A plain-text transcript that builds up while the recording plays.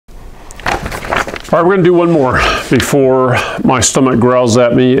All right, we're going to do one more before my stomach growls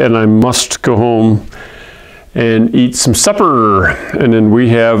at me and I must go home and eat some supper. And then we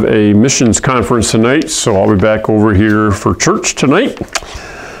have a missions conference tonight, so I'll be back over here for church tonight.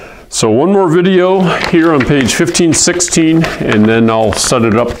 So one more video here on page 1516, and then I'll set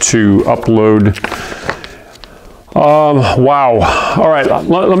it up to upload. Wow. All right,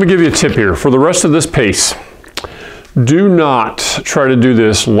 let me give you a tip here. For the rest of this pace, do not try to do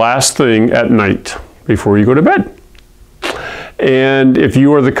this last thing at night before you go to bed. And if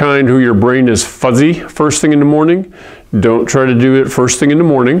you are the kind who your brain is fuzzy first thing in the morning, don't try to do it first thing in the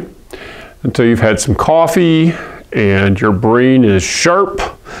morning until you've had some coffee and your brain is sharp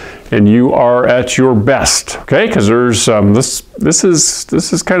and you are at your best, okay? Because there's this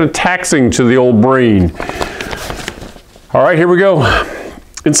is kind of taxing to the old brain. All right, here we go.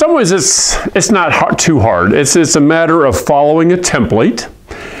 In some ways, it's not too hard. It's a matter of following a template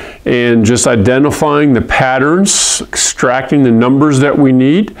and just identifying the patterns, extracting the numbers that we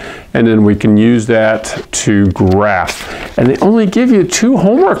need, and then we can use that to graph. And they only give you 2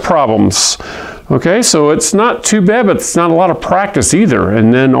 homework problems. Okay, so it's not too bad, but it's not a lot of practice either.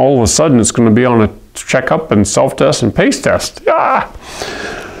 And then all of a sudden, it's going to be on a checkup and self-test and pace test. Ah!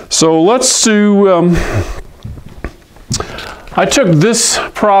 So let's do. I took this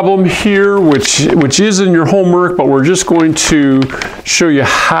problem here, which is in your homework, but we're just going to show you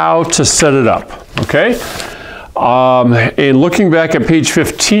how to set it up, okay? And looking back at page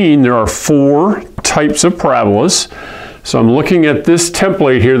 15, there are 4 types of parabolas. So I'm looking at this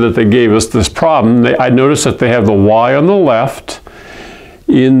template here that they gave us, this problem. I noticed that they have the y on the left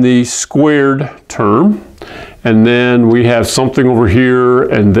in the squared term, and then we have something over here,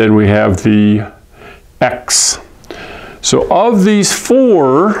 and then we have the x. So of these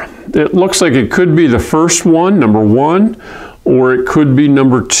 4, it looks like it could be the first one, number 1, or it could be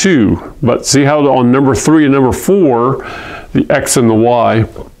number 2. But see how on number 3 and number 4, the x and the y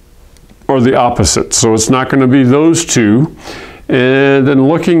are the opposite. So it's not going to be those 2. And then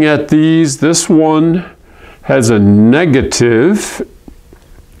looking at these, this one has a negative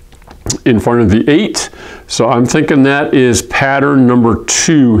in front of the 8. So I'm thinking that is pattern number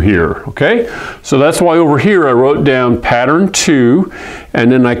 2 here, okay? So that's why over here I wrote down pattern 2,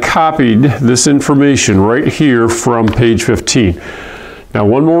 and then I copied this information right here from page 15. Now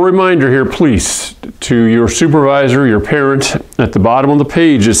one more reminder here, please, to your supervisor, your parent. At the bottom of the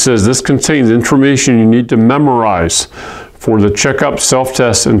page it says this contains information you need to memorize for the checkup,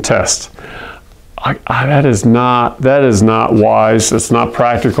 self-test, and test. That is not wise. That's not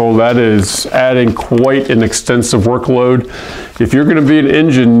practical. That is adding quite an extensive workload. If you're going to be an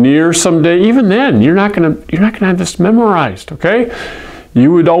engineer someday, even then, you're not going to have this memorized. Okay?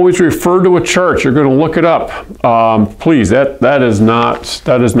 You would always refer to a chart. You're going to look it up. Please, that is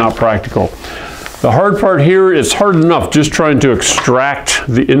not practical. The hard part here is hard enough just trying to extract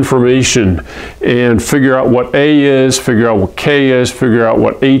the information and figure out what A is, figure out what K is, figure out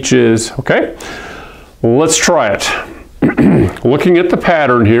what H is. Okay? Let's try it. Looking at the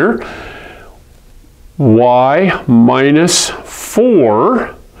pattern here, y minus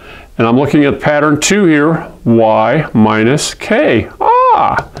 4, and I'm looking at pattern 2 here, y minus k.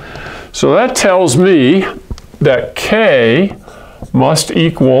 So that tells me that k must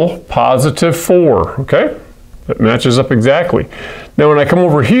equal positive 4, okay? That matches up exactly. Now when I come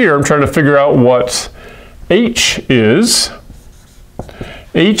over here, I'm trying to figure out what h is.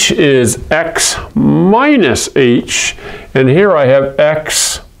 H is x minus h, and here I have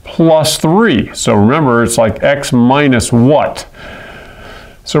x plus 3. So remember, it's like x minus what?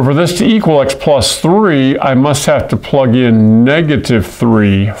 So for this to equal x plus 3, I must have to plug in negative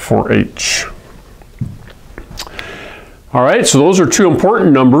 3 for h. All right, so those are 2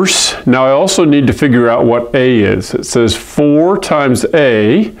 important numbers. Now I also need to figure out what a is. It says 4 times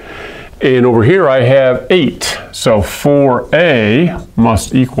a, and over here I have 8. So 4a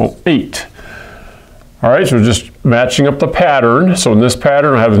must equal 8. All right, so just matching up the pattern. So in this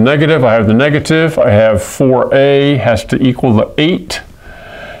pattern I have the negative, I have the negative, I have 4a has to equal the 8.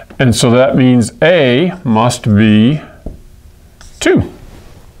 And so that means a must be 2.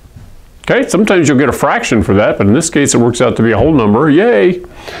 Okay, sometimes you'll get a fraction for that, but in this case it works out to be a whole number. Yay!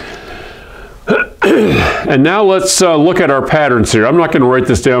 And now let's look at our patterns here. I'm not going to write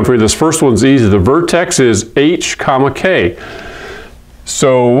this down for you. This first one's easy. The vertex is h comma k.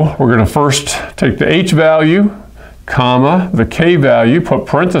 So we're going to first take the h value, comma, the k value, put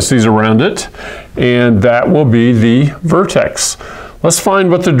parentheses around it, and that will be the vertex. Let's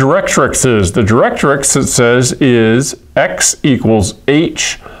find what the directrix is. The directrix, it says, is x equals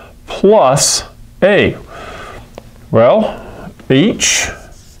h plus a. Well, h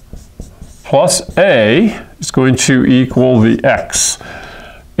plus a is going to equal the x.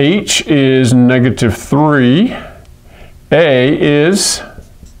 H is negative 3. A is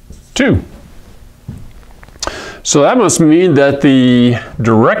 2. So that must mean that the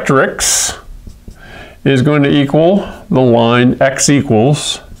directrix is going to equal the line x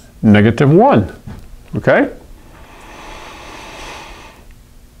equals negative 1. Okay?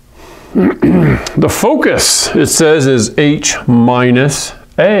 The focus, it says, is h minus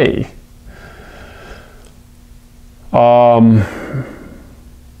a.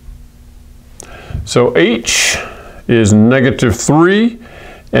 So h is negative 3,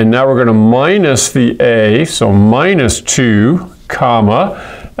 and now we're going to minus the a, so minus 2,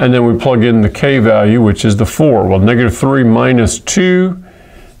 comma, and then we plug in the k value, which is the 4. Well, negative 3 minus 2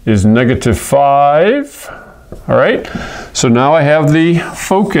 is negative 5. All right, so now I have the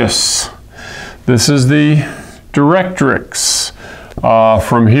focus. This is the directrix.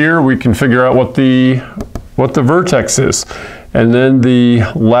 From here, we can figure out what the vertex is. And then the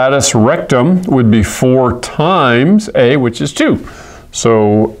lattice rectum would be 4 times a, which is 2.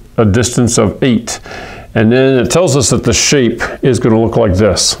 So a distance of 8. And then it tells us that the shape is going to look like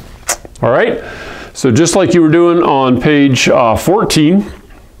this. All right? So just like you were doing on page 14,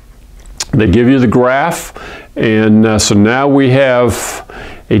 they give you the graph. And so now we have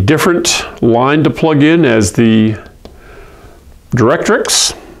a different line to plug in as the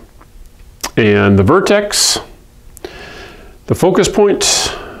directrix and the vertex. The focus point,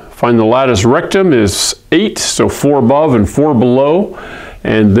 find the lattice rectum is 8, so 4 above and 4 below,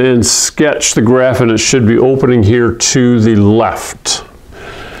 and then sketch the graph, and it should be opening here to the left.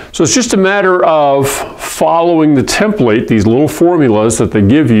 So it's just a matter of following the template, these little formulas that they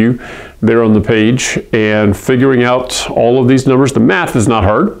give you there on the page, and figuring out all of these numbers. The math is not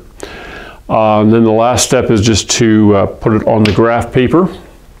hard. And then the last step is just to put it on the graph paper.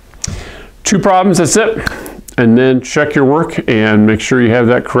 2 problems, that's it. And then check your work and make sure you have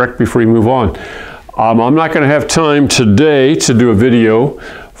that correct before you move on. I'm not going to have time today to do a video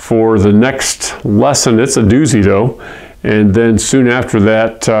for the next lesson. It's a doozy though. And then soon after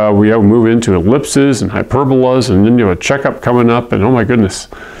that, we will move into ellipses and hyperbolas, and then you have a checkup coming up, and oh my goodness.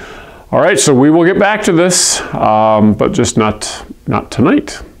 All right, so we will get back to this, but just not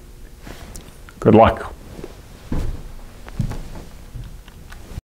tonight. Good luck.